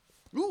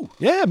Ooh,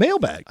 yeah,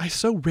 mailbag. I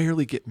so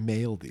rarely get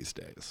mail these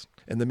days.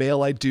 And the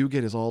mail I do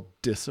get is all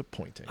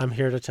disappointing. I'm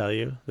here to tell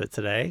you that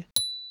today,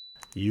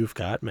 you've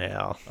got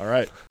mail. All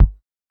right.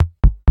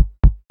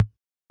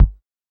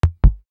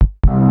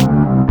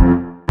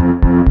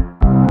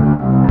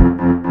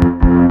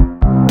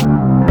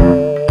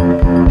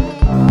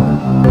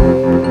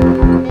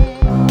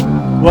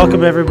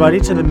 Welcome, everybody,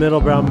 to the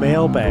Middlebrow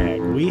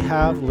Mailbag. We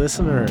have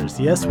listeners.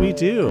 Yes, we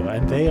do.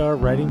 And they are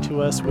writing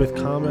to us with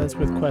comments,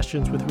 with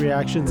questions, with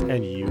reactions,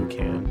 and you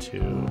can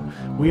too.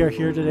 We are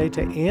here today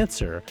to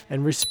answer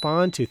and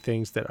respond to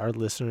things that our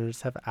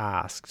listeners have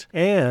asked,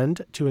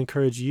 and to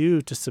encourage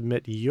you to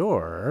submit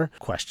your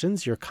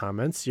questions, your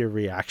comments, your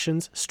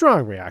reactions,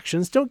 strong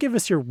reactions. Don't give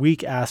us your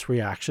weak-ass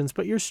reactions,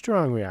 but your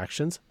strong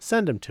reactions.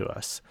 Send them to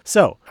us.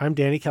 So, I'm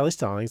Danny Kelly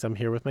Stallings. I'm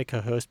here with my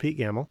co-host, Pete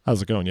Gamble.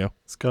 How's it going, yo?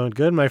 It's going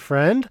good, my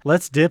friend.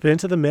 Let's dip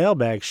into the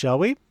mailbag, shall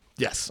we?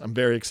 Yes, I'm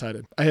very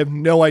excited. I have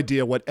no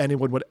idea what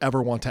anyone would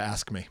ever want to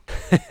ask me.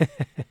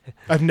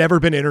 I've never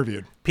been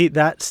interviewed. Pete,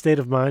 that state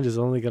of mind is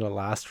only going to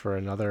last for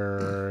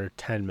another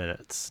 10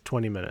 minutes,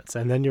 20 minutes,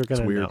 and then you're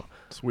going to know.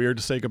 It's weird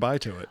to say goodbye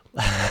to it.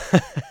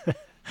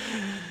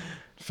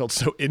 Felt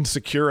so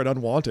insecure and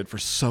unwanted for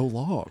so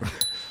long.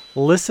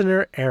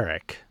 Listener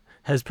Eric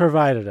has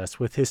provided us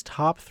with his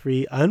top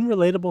 3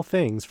 unrelatable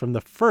things from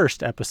the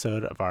first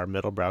episode of our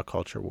Middlebrow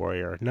Culture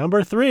Warrior.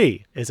 Number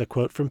 3 is a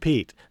quote from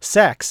Pete.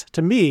 Sex,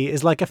 to me,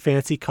 is like a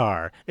fancy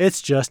car.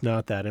 It's just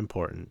not that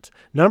important.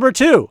 Number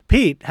 2,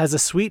 Pete has a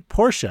sweet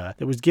Porsche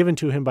that was given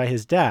to him by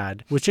his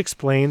dad, which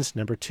explains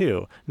number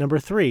 2. Number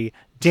 3,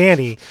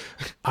 Danny,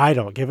 I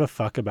don't give a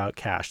fuck about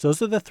cash.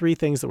 Those are the 3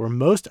 things that were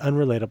most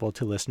unrelatable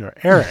to listener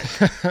Eric.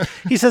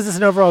 He says it's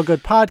an overall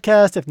good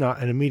podcast, if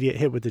not an immediate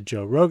hit with the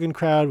Joe Rogan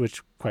crowd,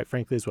 which quite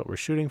frankly is what we're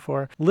shooting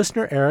for.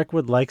 Listener Eric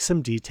would like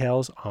some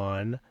details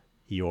on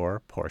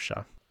your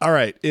Porsche. All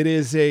right. It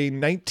is a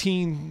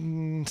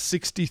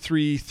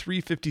 1963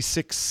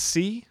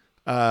 356C.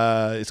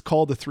 It's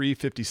called the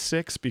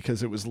 356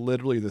 because it was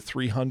literally the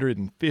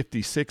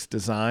 356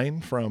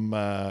 design from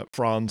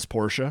Franz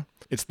Porsche.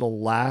 It's the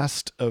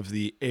last of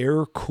the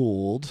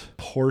air-cooled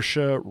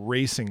Porsche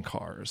racing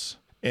cars.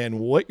 And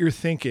what you're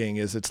thinking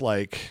is it's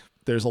like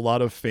there's a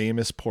lot of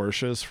famous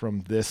Porsches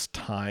from this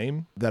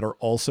time that are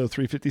also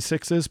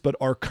 356s, but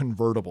are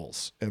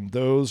convertibles. And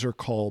those are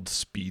called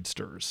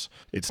speedsters.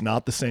 It's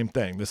not the same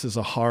thing. This is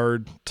a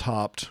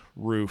hard-topped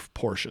roof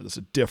Porsche. There's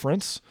a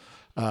difference.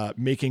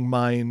 Making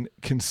mine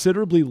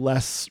considerably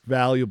less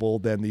valuable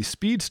than the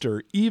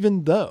Speedster,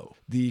 even though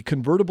the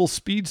convertible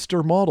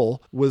Speedster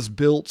model was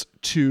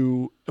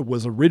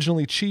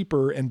originally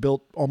cheaper and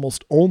built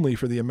almost only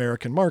for the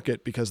American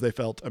market because they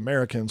felt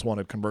Americans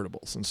wanted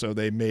convertibles. And so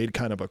they made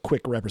kind of a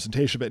quick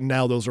representation of it. And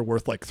now those are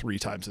worth like 3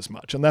 times as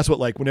much. And that's what,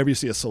 like, whenever you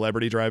see a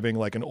celebrity driving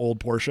like an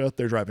old Porsche,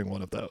 they're driving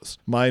one of those.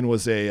 Mine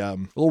was a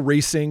little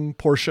racing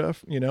Porsche,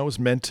 it was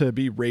meant to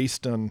be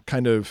raced on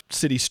kind of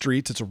city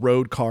streets. It's a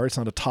road car. It's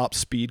not a top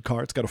speed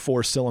car. It's got a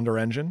 4-cylinder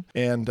engine.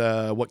 And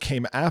what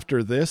came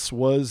after this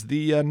was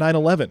the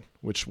 911.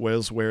 Which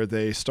was where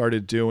they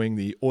started doing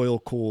the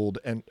oil-cooled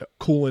and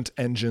coolant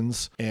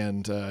engines,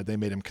 and they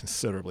made them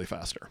considerably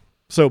faster.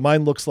 So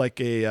mine looks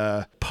like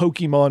a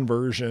Pokemon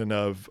version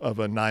of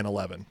a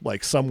 911,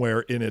 like somewhere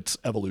in its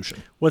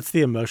evolution. What's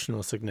the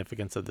emotional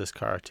significance of this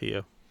car to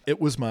you?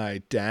 It was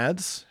my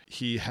dad's.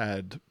 He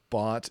had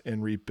bought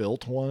and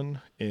rebuilt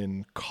one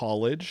in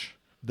college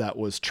that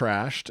was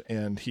trashed,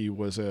 and he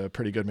was a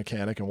pretty good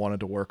mechanic and wanted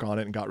to work on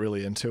it and got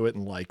really into it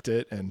and liked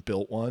it and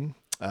built one.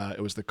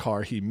 It was the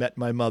car he met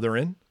my mother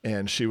in,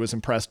 and she was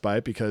impressed by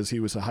it because he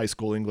was a high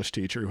school English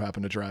teacher who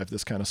happened to drive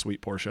this kind of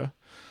sweet Porsche.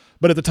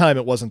 But at the time,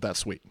 it wasn't that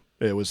sweet.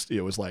 It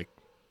was like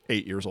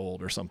 8 years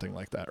old or something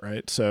like that,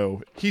 right?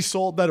 So he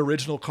sold that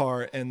original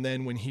car, and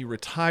then when he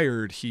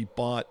retired, he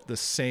bought the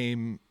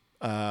same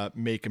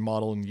make and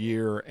model and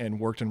year and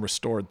worked and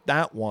restored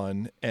that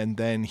one. And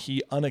then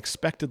he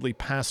unexpectedly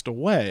passed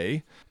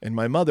away, and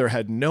my mother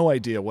had no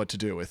idea what to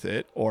do with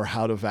it or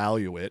how to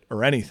value it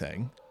or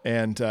anything.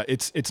 And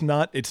it's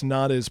not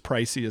as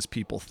pricey as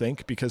people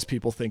think, because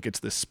people think it's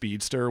the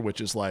Speedster,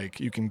 which is like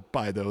you can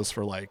buy those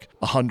for like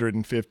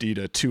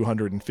 $150,000 to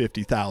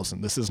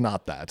 $250,000. This is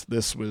not that.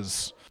 This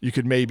was, you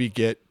could maybe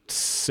get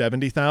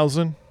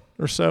 $70,000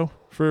 or so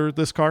for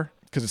this car,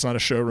 because it's not a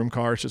showroom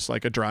car. It's just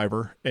like a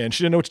driver. And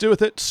she didn't know what to do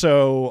with it.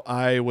 So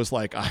I was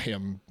like, I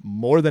am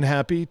more than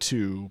happy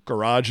to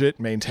garage it,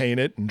 maintain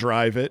it, and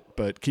drive it,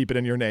 but keep it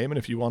in your name. And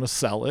if you want to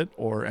sell it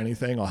or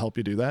anything, I'll help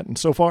you do that. And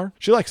so far,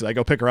 she likes it. I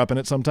go pick her up in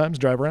it sometimes,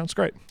 drive around. It's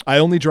great. I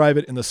only drive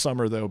it in the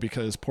summer, though,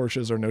 because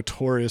Porsches are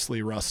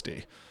notoriously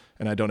rusty,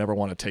 and I don't ever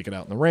want to take it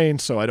out in the rain,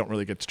 so I don't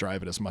really get to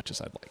drive it as much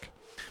as I'd like.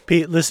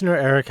 Pete, listener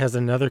Eric has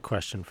another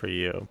question for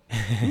you.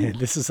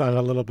 This is on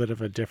a little bit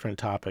of a different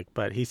topic,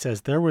 but he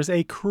says there was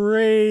a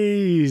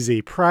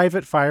crazy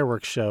private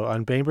fireworks show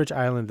on Bainbridge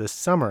Island this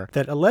summer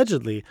that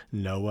allegedly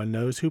no one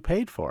knows who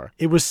paid for.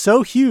 It was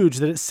so huge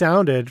that it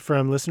sounded,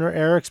 from listener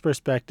Eric's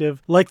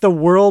perspective, like the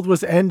world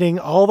was ending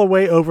all the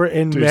way over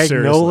in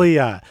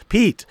Magnolia. Seriously.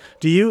 Pete,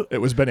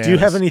 it was bananas. Do you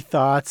have any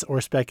thoughts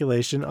or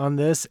speculation on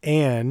this?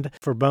 And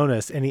for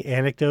bonus, any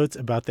anecdotes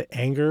about the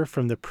anger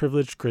from the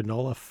privileged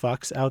granola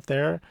fucks out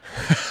there?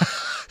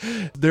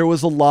 There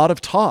was a lot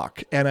of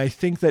talk, and I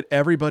think that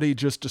everybody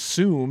just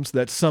assumes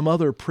that some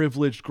other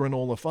privileged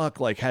granola fuck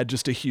like had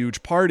just a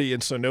huge party,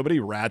 and so nobody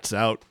rats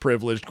out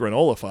privileged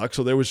granola fuck.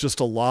 So there was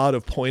just a lot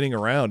of pointing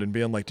around and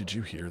being like, "Did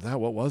you hear that?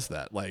 What was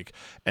that?" Like,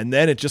 and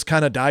then it just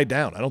kind of died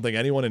down. I don't think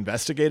anyone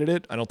investigated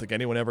it. I don't think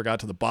anyone ever got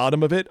to the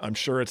bottom of it. I'm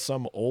sure it's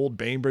some old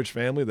Bainbridge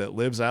family that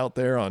lives out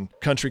there on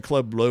Country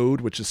Club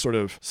Road, which is sort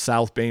of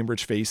South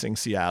Bainbridge facing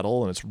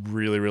Seattle, and it's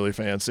really, really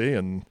fancy,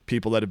 and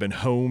people that have been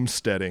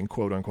homesteading,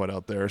 quote unquote,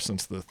 out there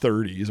since the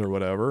 30s or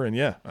whatever. And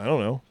yeah, I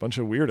don't know, bunch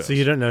of weirdos. So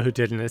you don't know who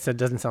did it. It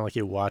doesn't sound like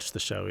you watched the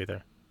show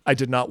either. I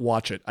did not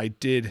watch it. I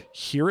did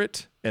hear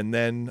it, and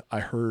then I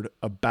heard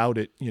about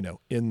it,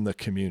 in the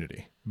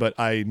community. But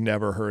I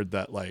never heard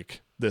that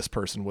like this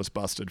person was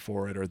busted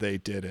for it, or they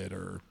did it,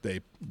 or they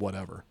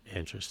whatever.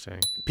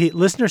 Interesting. Pete,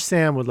 listener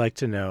Sam would like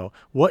to know,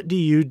 what do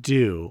you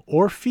do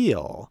or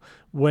feel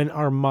when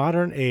our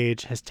modern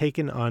age has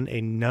taken on a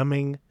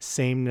numbing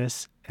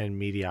sameness and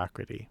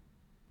mediocrity?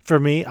 For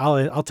me,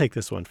 I'll take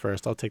this one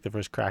first. I'll take the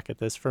first crack at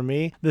this. For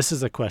me, this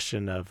is a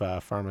question of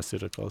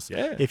pharmaceuticals.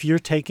 Yeah. If you're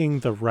taking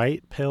the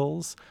right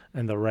pills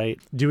and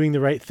doing the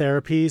right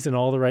therapies and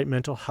all the right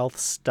mental health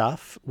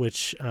stuff,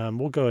 which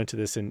we'll go into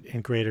this in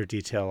greater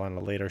detail on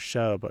a later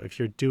show, but if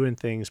you're doing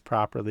things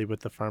properly with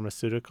the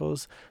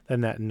pharmaceuticals,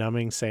 then that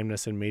numbing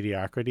sameness and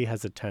mediocrity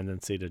has a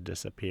tendency to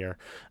disappear,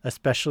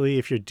 especially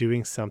if you're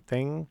doing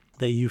something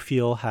that you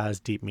feel has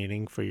deep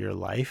meaning for your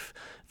life.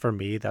 For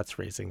me, that's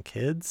raising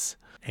kids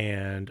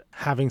and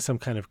having some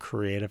kind of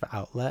creative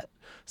outlet,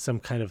 some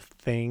kind of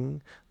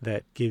thing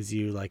that gives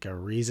you like a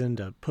reason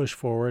to push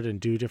forward and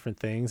do different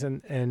things.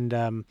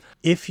 And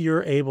if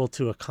you're able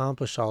to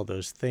accomplish all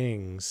those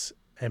things,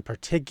 and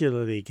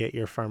particularly get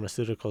your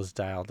pharmaceuticals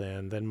dialed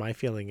in, then my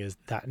feeling is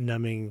that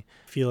numbing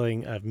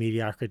feeling of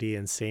mediocrity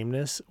and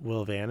sameness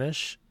will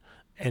vanish.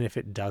 And if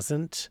it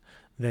doesn't,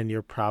 then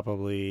you're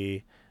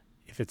probably...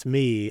 If it's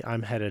me,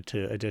 I'm headed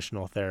to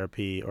additional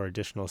therapy or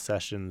additional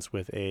sessions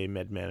with a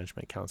med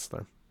management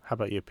counselor. How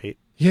about you, Pete?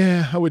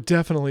 Yeah, I would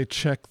definitely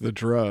check the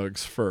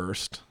drugs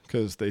first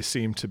because they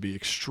seem to be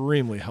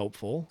extremely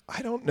helpful.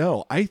 I don't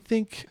know. I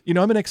think,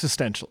 I'm an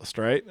existentialist,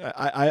 right?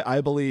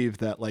 I believe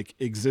that like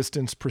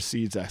existence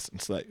precedes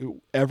essence, that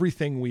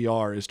everything we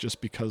are is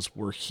just because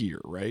we're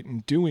here, right?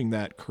 And doing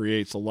that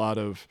creates a lot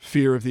of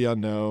fear of the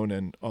unknown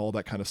and all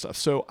that kind of stuff.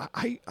 So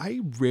I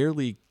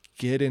rarely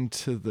get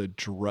into the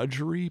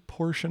drudgery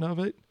portion of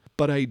it,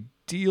 but I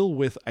deal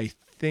with, I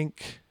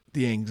think,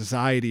 the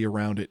anxiety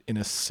around it in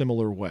a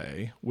similar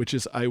way, which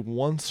is I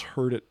once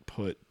heard it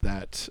put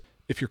that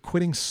if you're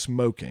quitting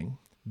smoking,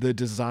 the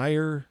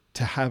desire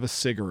to have a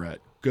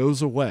cigarette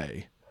goes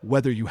away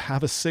whether you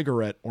have a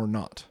cigarette or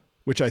not,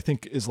 which I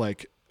think is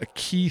like a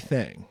key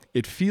thing.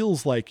 It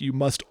feels like you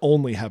must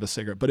only have a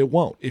cigarette, but it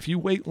won't. If you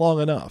wait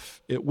long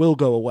enough, it will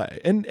go away.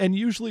 And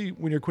usually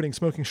when you're quitting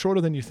smoking,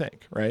 shorter than you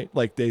think, right?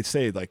 Like they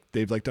say, like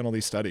they've like done all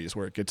these studies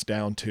where it gets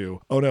down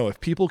to, oh no,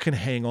 if people can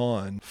hang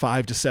on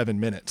 5 to 7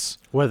 minutes,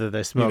 whether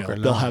they smoke or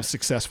not, they'll have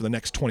success for the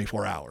next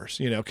 24 hours,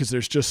 because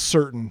there's just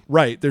certain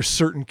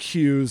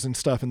cues and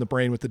stuff in the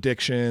brain with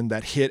addiction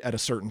that hit at a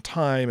certain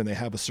time and they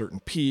have a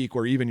certain peak,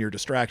 or even your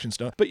distractions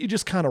don't, but you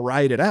just kind of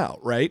ride it out,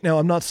 right? Now,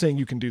 I'm not saying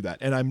you can do that.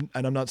 And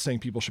I'm not saying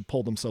people should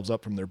pull themselves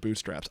up from their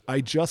bootstraps.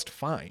 I just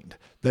find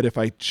that if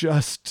I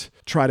just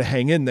try to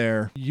hang in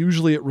there,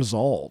 usually it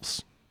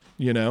resolves.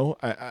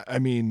 I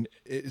mean,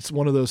 it's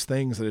one of those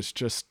things that it's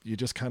just, you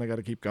just kind of got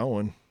to keep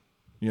going,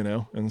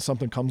 and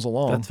something comes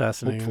along. That's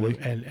fascinating, hopefully.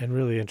 and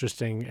really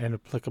interesting and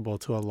applicable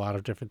to a lot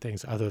of different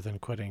things other than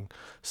quitting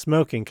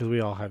smoking, because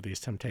we all have these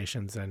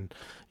temptations and,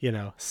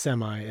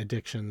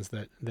 semi-addictions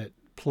that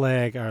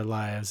plague our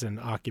lives and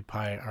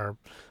occupy our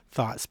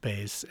thought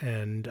space.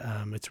 And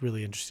it's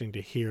really interesting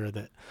to hear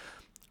that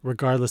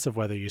regardless of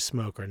whether you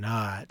smoke or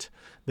not,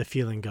 the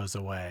feeling goes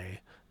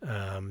away.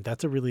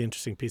 That's a really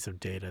interesting piece of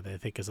data that I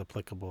think is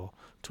applicable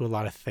to a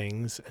lot of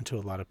things and to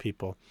a lot of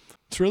people.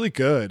 It's really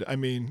good. I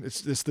mean,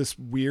 it's this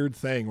weird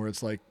thing where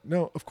it's like,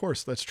 no, of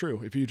course that's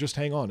true. If you just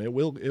hang on, it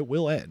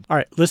will end. All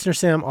right. Listener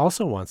Sam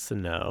also wants to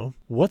know,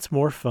 what's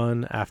more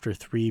fun after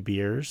 3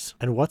 beers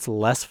and what's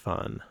less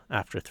fun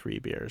after 3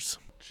 beers?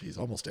 Geez,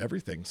 almost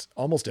everything's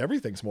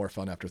more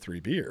fun after 3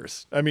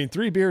 beers. I mean,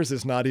 3 beers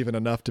is not even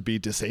enough to be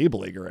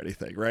disabling or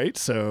anything, right?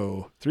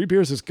 So 3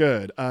 beers is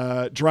good.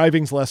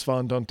 Driving's less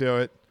fun. Don't do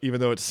it. even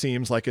though it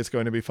seems like it's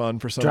going to be fun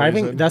for some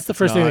Driving, reason. that's the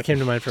first thing not. that came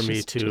to mind for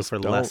me, too, Just for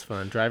don't. less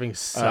fun. Driving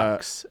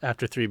sucks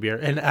after 3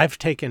 beers. And I've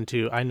taken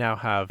to, I now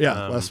have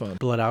less fun.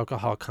 blood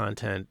alcohol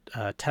content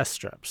test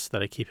strips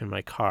that I keep in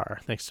my car,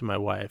 thanks to my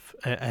wife.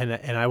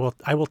 And I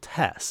will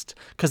test.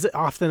 Because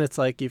often it's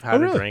like you've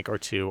had a drink or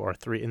 2 or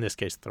 3, in this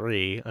case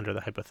 3, under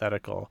the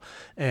hypothetical.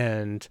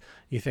 And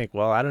you think,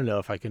 well, I don't know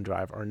if I can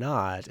drive or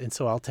not. And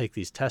so I'll take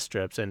these test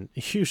strips. And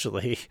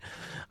usually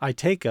I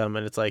take them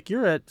and it's like,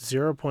 you're at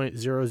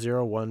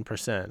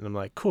 0.001%. And I'm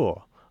like,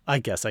 cool, I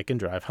guess I can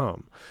drive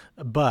home.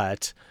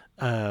 But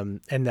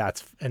and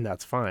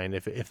that's fine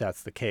if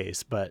that's the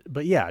case.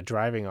 But yeah,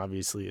 driving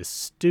obviously is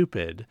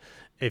stupid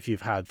if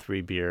you've had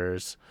 3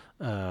 beers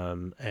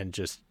and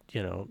just,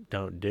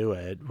 don't do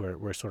it.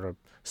 We're sort of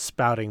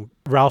spouting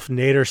Ralph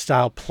Nader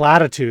style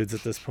platitudes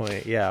at this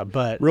point. Yeah,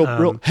 but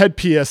real head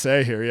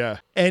PSA here. Yeah,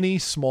 any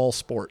small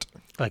sport.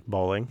 Like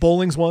bowling.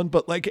 Bowling's one,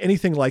 but like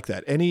anything like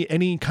that,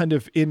 any kind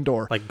of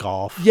indoor, like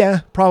golf.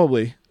 Yeah,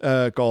 probably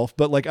golf.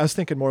 But like I was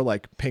thinking more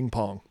like ping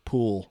pong,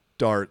 pool,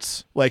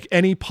 darts, like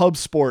any pub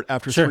sport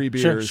after 3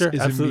 beers is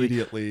absolutely.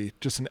 Immediately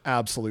just an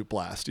absolute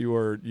blast. You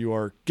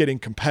are getting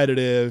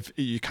competitive.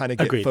 You kind of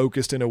get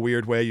focused in a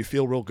weird way. You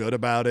feel real good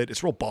about it.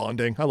 It's real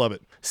bonding. I love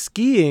it.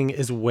 Skiing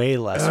is way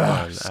less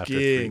fun after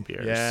 3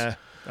 beers. Yeah,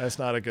 that's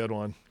not a good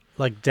one.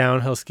 Like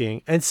downhill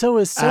skiing, and so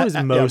is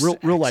most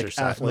real like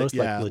athlete,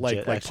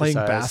 like playing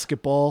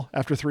basketball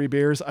after 3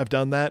 beers. I've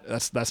done that.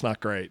 That's not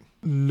great.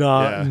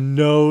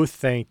 No,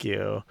 thank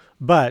you.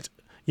 But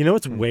you know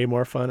what's way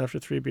more fun after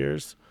 3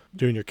 beers?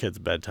 Doing your kids'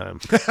 bedtime.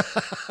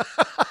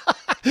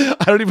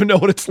 I don't even know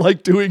what it's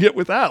like doing it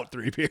without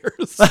 3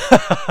 beers.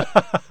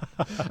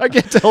 I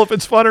can't tell if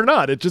it's fun or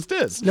not. It just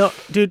is. No,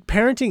 dude,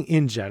 parenting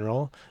in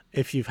general,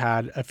 if you've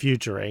had a few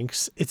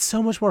drinks, it's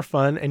so much more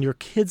fun, and your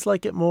kids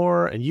like it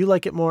more and you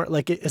like it more,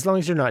 as long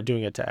as you're not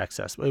doing it to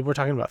excess. We're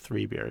talking about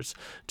 3 beers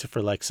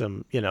for like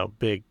some,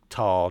 big,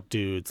 tall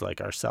dudes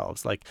like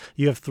ourselves. Like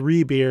you have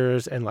 3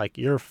 beers and like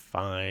you're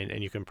fine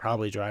and you can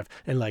probably drive,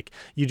 and like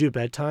you do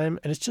bedtime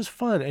and it's just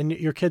fun, and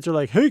your kids are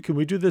like, hey, can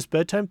we do this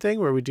bedtime thing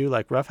where we do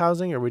like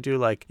roughhousing or we do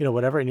like,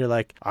 whatever, and you're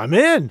like, I'm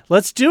in,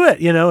 let's do it,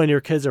 and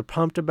your kids are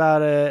pumped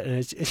about it, and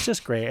it's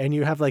just great, and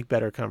you have like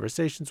better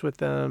conversations with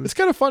them. It's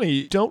kind of funny.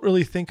 You don't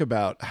really think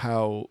about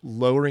how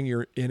lowering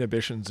your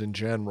inhibitions in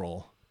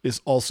general is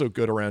also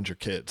good around your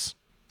kids.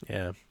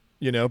 Yeah.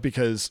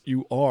 Because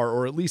you are,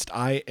 or at least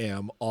I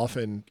am,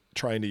 often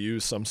trying to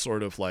use some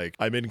sort of like,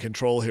 I'm in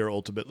control here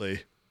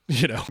ultimately.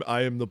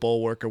 I am the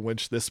bulwark on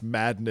which this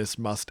madness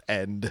must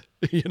end,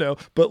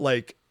 but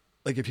like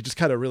if you just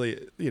kind of really,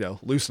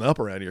 loosen up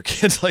around your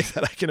kids like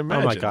that, I can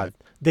imagine. Oh my God.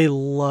 They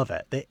love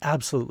it. They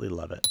absolutely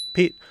love it.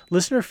 Pete,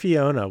 listener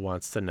Fiona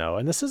wants to know,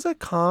 and this is a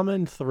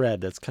common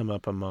thread that's come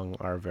up among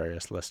our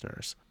various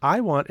listeners.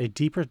 I want a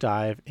deeper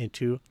dive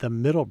into the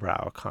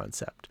Middlebrow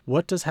concept.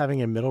 What does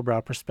having a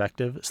Middlebrow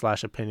perspective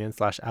 / opinion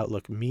 /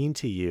 outlook mean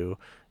to you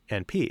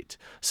and Pete?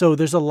 So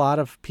there's a lot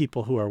of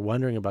people who are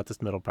wondering about this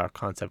Middlebrow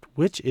concept,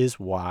 which is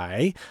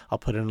why I'll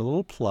put in a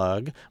little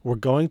plug. We're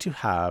going to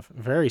have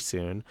very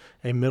soon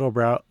we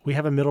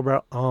have a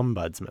Middlebrow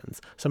ombudsman,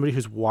 somebody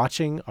who's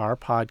watching our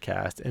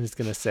podcast and is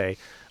going to say,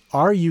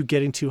 are you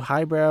getting too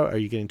highbrow? Are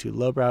you getting too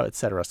lowbrow,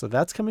 etc.? So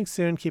that's coming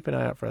soon. Keep an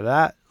eye out for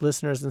that,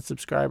 listeners and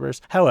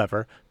subscribers.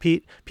 However,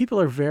 Pete, people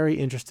are very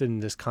interested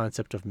in this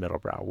concept of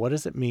Middlebrow. What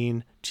does it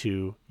mean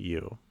to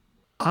you?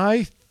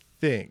 I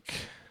think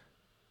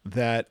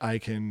that I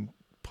can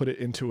put it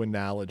into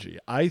analogy.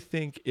 I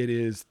think it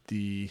is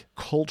the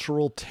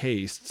cultural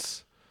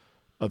tastes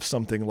of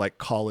something like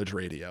college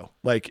radio.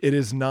 Like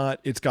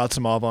it's got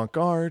some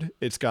avant-garde,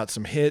 it's got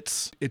some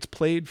hits, it's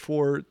played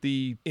for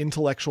the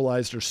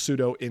intellectualized or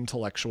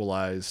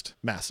pseudo-intellectualized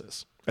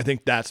masses. I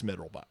think that's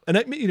Middlebrow. And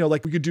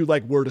like we could do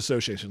like word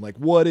association, like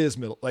who is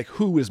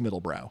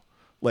Middlebrow?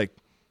 Like,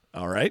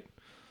 all right,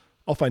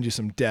 I'll find you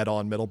some dead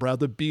on Middlebrow.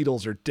 The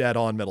Beatles are dead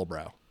on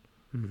Middlebrow.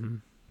 Mm-hmm.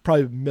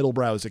 Probably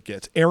Middlebrow as it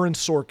gets. Aaron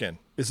Sorkin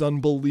is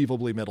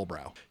unbelievably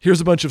Middlebrow. Here's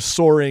a bunch of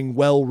soaring,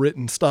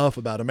 well-written stuff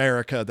about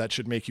America that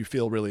should make you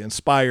feel really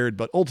inspired,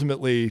 but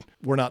ultimately,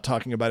 we're not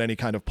talking about any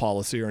kind of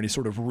policy or any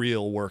sort of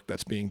real work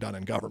that's being done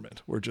in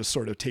government. We're just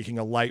sort of taking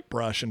a light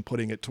brush and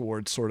putting it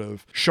towards sort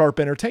of sharp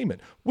entertainment,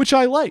 which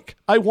I like.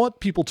 I want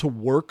people to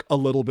work a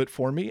little bit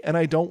for me, and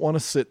I don't want to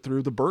sit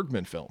through the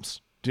Bergman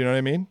films. Do you know what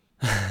I mean?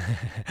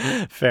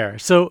 Fair.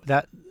 So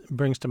that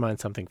brings to mind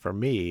something for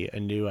me, a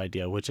new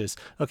idea, which is,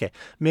 okay,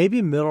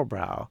 maybe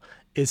Middlebrow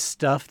is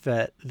stuff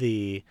that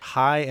the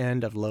high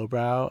end of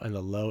lowbrow and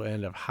the low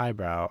end of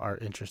highbrow are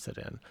interested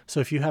in. So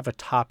if you have a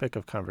topic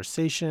of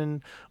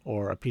conversation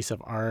or a piece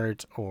of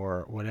art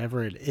or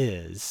whatever it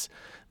is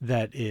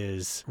that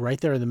is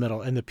right there in the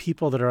middle, and the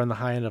people that are on the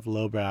high end of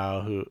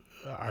lowbrow who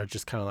are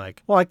just kind of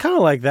like, well, I kind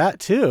of like that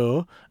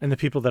too, and the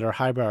people that are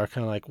highbrow are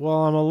kind of like,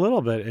 well, I'm a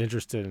little bit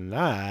interested in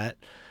that.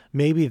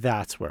 Maybe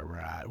that's where we're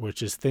at,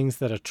 which is things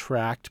that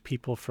attract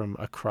people from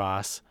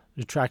across,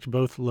 attract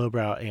both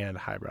lowbrow and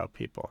highbrow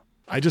people.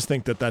 I just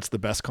think that that's the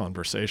best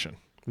conversation.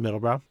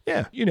 Middlebrow?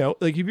 Yeah.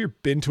 Like if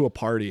you've been to a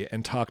party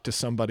and talked to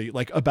somebody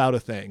like about a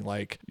thing,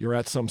 like you're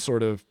at some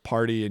sort of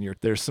party and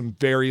there's some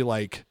very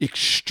like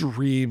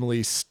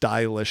extremely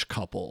stylish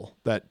couple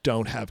that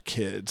don't have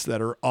kids,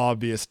 that are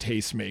obvious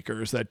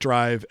tastemakers, that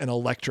drive an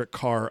electric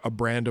car, a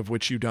brand of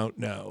which you don't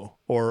know,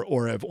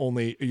 or have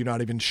only, you're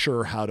not even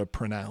sure how to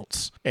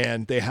pronounce.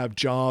 And they have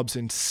jobs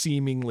in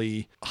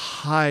seemingly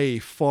high,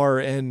 far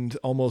end,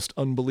 almost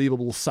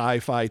unbelievable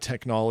sci-fi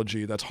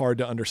technology that's hard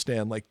to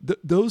understand. Like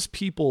those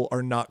people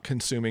are not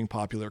consuming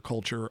popular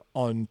culture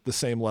on the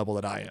same level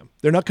that I am.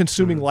 They're not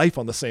consuming life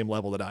on the same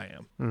level that I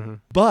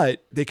am.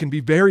 But they can be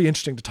very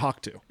interesting to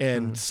talk to.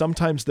 And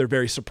sometimes they're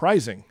very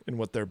surprising in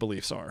what their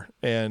beliefs are.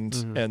 And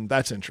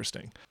that's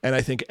interesting. And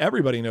I think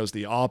everybody knows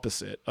the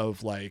opposite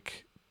of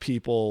like,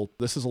 people,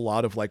 this is a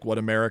lot of like what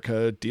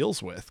America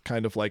deals with,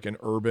 kind of like an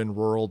urban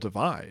rural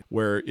divide,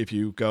 where if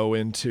you go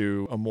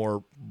into a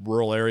more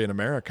rural area in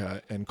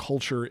America and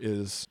culture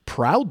is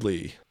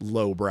proudly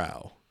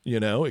lowbrow,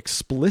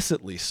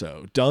 explicitly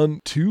so, done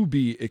to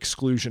be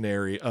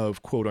exclusionary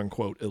of quote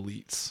unquote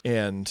elites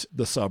and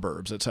the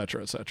suburbs, et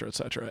cetera, et cetera, et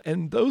cetera.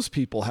 And those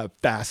people have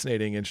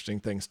fascinating, interesting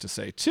things to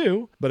say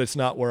too, but it's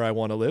not where I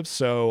want to live.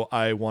 So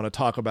I want to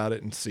talk about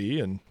it and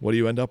see. And what do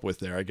you end up with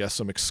there? I guess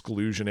some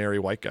exclusionary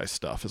white guy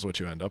stuff is what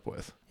you end up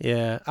with.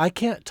 Yeah. I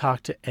can't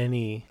talk to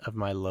any of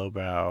my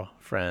lowbrow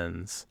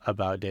friends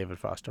about David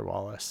Foster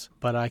Wallace,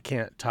 but I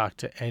can't talk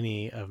to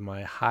any of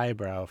my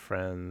highbrow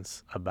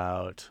friends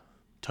about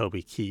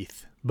Toby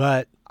Keith.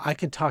 But I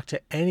can talk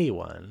to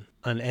anyone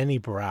on any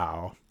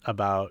brow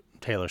about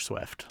Taylor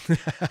Swift.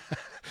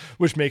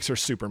 Which makes her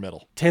super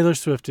middle. Taylor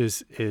Swift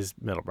is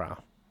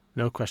middlebrow.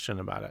 No question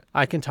about it.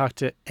 I can talk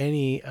to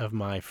any of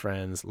my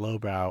friends,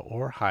 lowbrow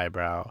or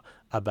highbrow,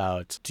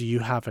 about do you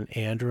have an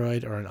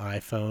Android or an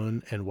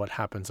iPhone and what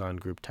happens on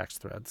group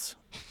text threads.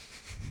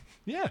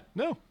 Yeah,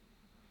 no.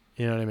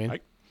 You know what I mean?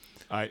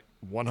 I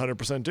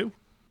 100% do.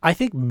 I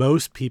think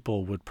most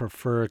people would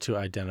prefer to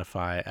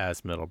identify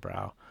as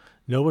middlebrow.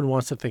 No one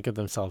wants to think of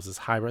themselves as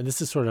highbrow. And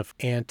this is sort of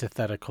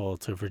antithetical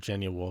to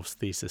Virginia Woolf's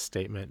thesis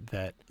statement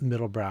that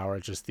middlebrow are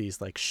just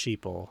these like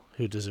sheeple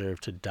who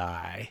deserve to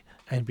die.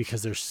 And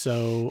because they're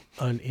so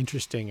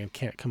uninteresting and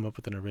can't come up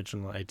with an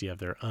original idea of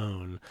their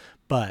own.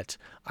 But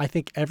I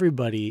think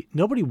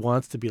nobody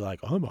wants to be like,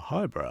 I'm a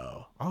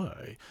highbrow.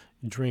 I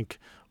drink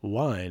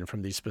wine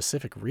from these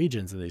specific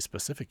regions in these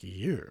specific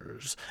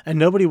years. And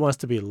nobody wants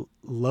to be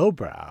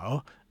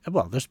lowbrow.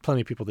 Well, there's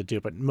plenty of people that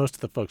do, but most of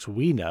the folks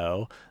we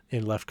know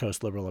in left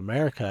coast liberal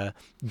America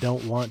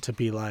don't want to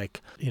be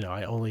like,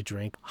 I only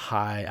drink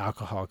high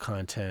alcohol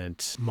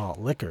content malt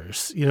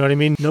liquors. You know what I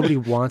mean? Nobody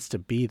wants to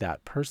be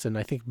that person.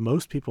 I think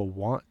most people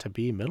want to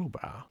be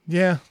middlebrow.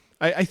 Yeah.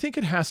 I think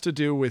it has to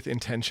do with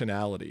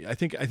intentionality. I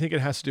think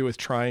it has to do with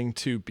trying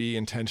to be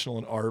intentional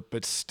in art,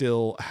 but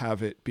still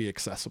have it be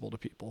accessible to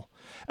people,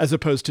 as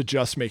opposed to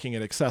just making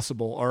it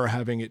accessible or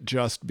having it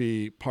just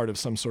be part of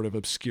some sort of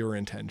obscure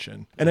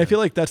intention. And I feel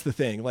like that's the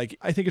thing. Like,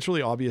 I think it's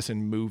really obvious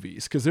in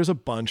movies because there's a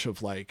bunch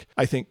of like,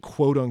 I think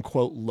quote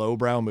unquote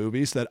lowbrow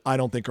movies that I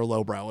don't think are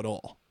lowbrow at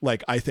all.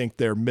 Like, I think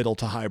they're middle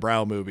to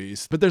highbrow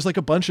movies, but there's like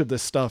a bunch of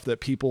this stuff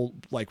that people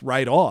like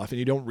write off and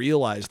you don't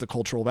realize the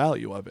cultural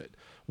value of it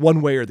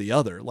one way or the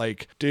other.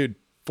 Like, dude,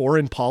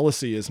 foreign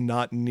policy is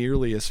not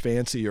nearly as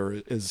fancy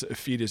or as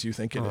effete as you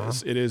think it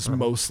is. It is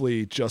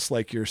mostly just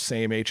like your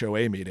same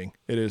HOA meeting.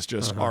 It is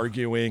just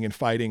arguing and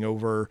fighting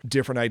over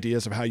different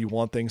ideas of how you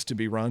want things to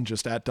be run,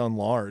 just at done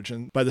large.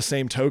 And by the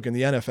same token,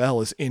 the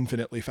NFL is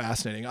infinitely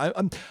fascinating.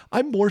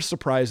 I'm more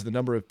surprised the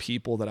number of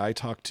people that I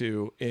talk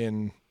to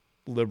in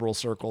liberal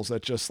circles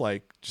that just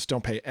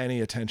don't pay any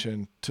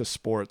attention to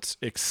sports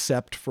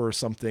except for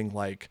something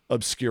like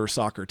obscure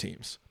soccer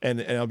teams.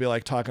 And I'll be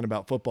like talking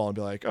about football and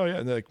be like, oh yeah.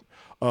 And they're like,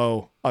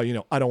 oh, I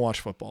don't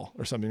watch football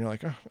or something. You're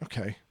like, oh,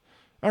 okay.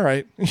 All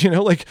right.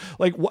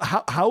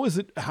 How is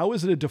it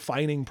a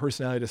defining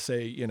personality to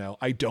say,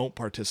 I don't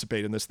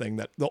participate in this thing,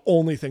 that the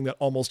only thing that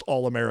almost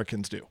all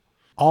Americans do?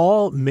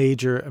 All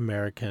major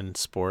American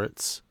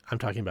sports, I'm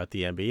talking about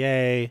the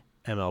NBA,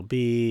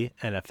 MLB,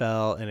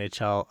 NFL,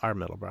 NHL, are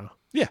middlebrow.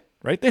 Yeah,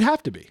 right? They'd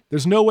have to be.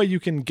 There's no way you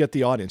can get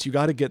the audience. You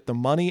got to get the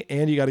money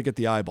and you got to get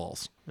the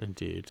eyeballs.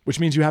 Indeed.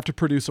 Which means you have to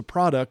produce a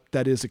product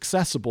that is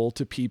accessible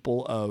to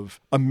people of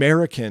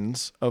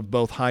Americans of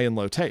both high and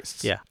low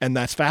tastes. Yeah. And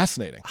that's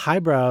fascinating.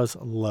 Highbrows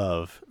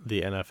love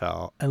the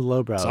NFL and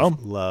lowbrows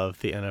love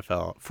the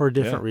NFL for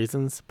different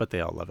reasons, but they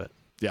all love it.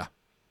 Yeah.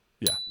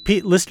 Yeah.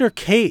 Pete, listener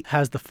Kate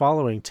has the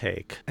following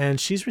take, and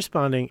she's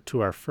responding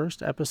to our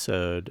first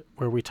episode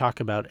where we talk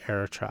about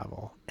air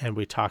travel and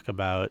we talk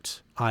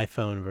about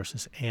iPhone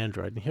versus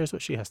Android. And here's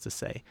what she has to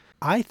say.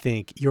 I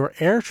think your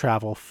air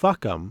travel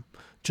fuck 'em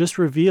just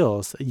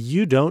reveals that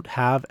you don't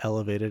have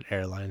elevated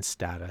airline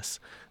status.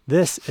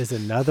 This is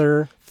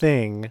another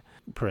thing,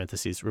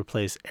 parentheses,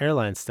 replace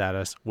airline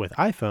status with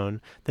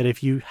iPhone, that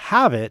if you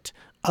have it,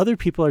 other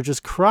people are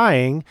just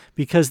crying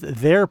because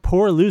they're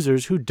poor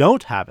losers who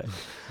don't have it.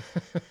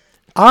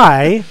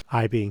 I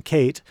being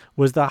Kate,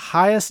 was the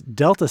highest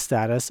Delta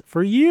status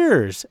for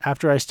years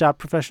after I stopped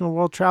professional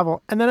world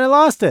travel, and then I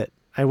lost it.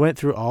 I went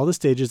through all the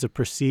stages of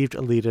perceived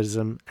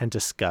elitism and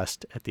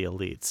disgust at the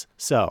elites.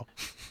 So,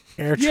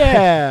 air travel.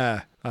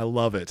 Yeah, I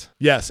love it.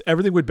 Yes,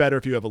 everything would be better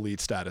if you have elite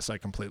status. I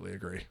completely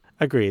agree.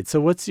 Agreed. So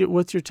what's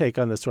your take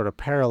on this sort of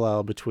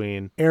parallel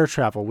between air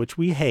travel, which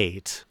we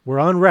hate? We're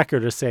on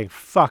record as saying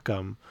fuck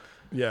them,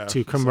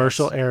 to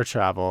commercial air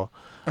travel.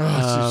 Oh,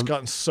 it's just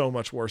gotten so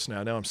much worse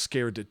now. Now I'm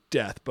scared to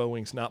death.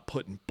 Boeing's not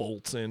putting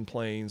bolts in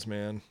planes,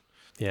 man.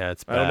 Yeah,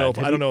 it's bad.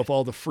 I don't know if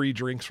all the free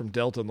drinks from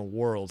Delta in the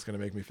world is going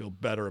to make me feel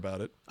better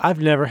about it. I've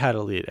never had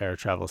elite air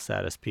travel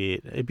status,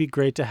 Pete. It'd be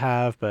great to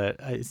have, but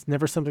it's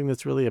never something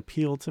that's really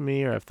appealed to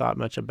me or I've thought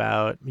much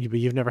about. But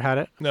you've never had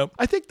it? No.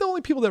 I think the only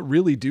people that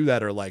really do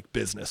that are like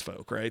business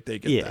folk, right? They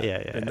get that.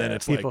 Yeah. And then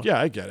it's people, like, yeah,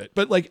 I get it.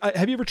 But like,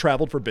 have you ever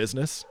traveled for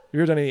business? Have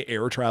you ever done any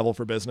air travel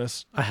for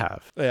business? I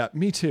have. Yeah,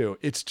 me too.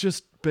 It's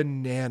just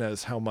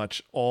bananas how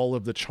much all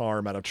of the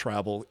charm out of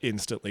travel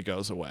instantly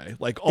goes away.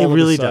 Like all it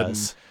really of a sudden,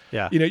 does.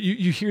 Yeah. You know,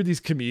 you hear these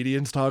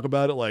comedians talk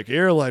about it like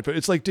airline, but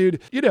it's like,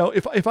 dude, you know,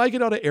 if I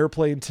get on an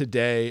airplane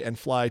today and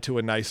fly to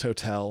a nice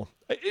hotel,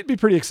 it'd be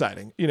pretty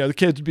exciting. You know, the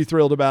kids would be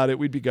thrilled about it.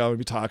 We'd be going, we'd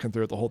be talking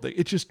through it, the whole thing.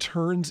 It just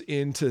turns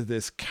into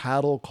this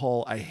cattle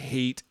call. I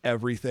hate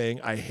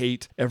everything. I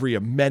hate every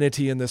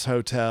amenity in this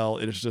hotel.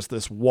 It is just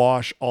this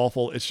wash,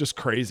 awful. It's just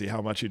crazy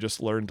how much you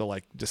just learn to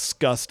like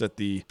disgust at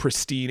the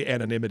pristine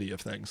anonymity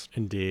of things.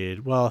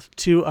 Indeed. Well,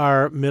 to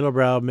our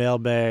Middlebrow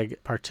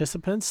Mailbag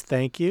participants,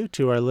 thank you.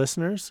 To our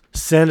listeners,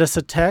 send us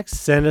a text,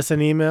 send us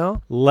an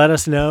email. Let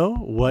us know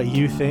what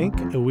you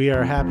think. We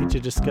are happy to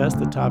discuss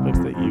the topics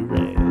that you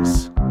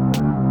raise.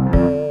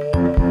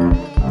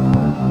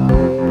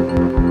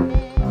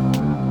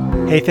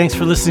 Hey, thanks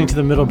for listening to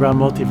the Middlebrow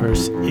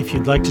Multiverse. If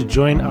you'd like to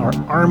join our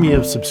army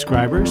of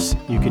subscribers,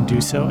 you can do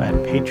so at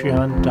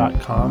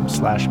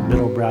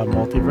patreon.com/Middlebrow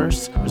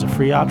Multiverse. There's a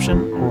free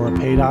option or a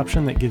paid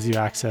option that gives you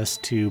access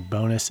to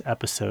bonus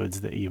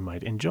episodes that you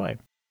might enjoy.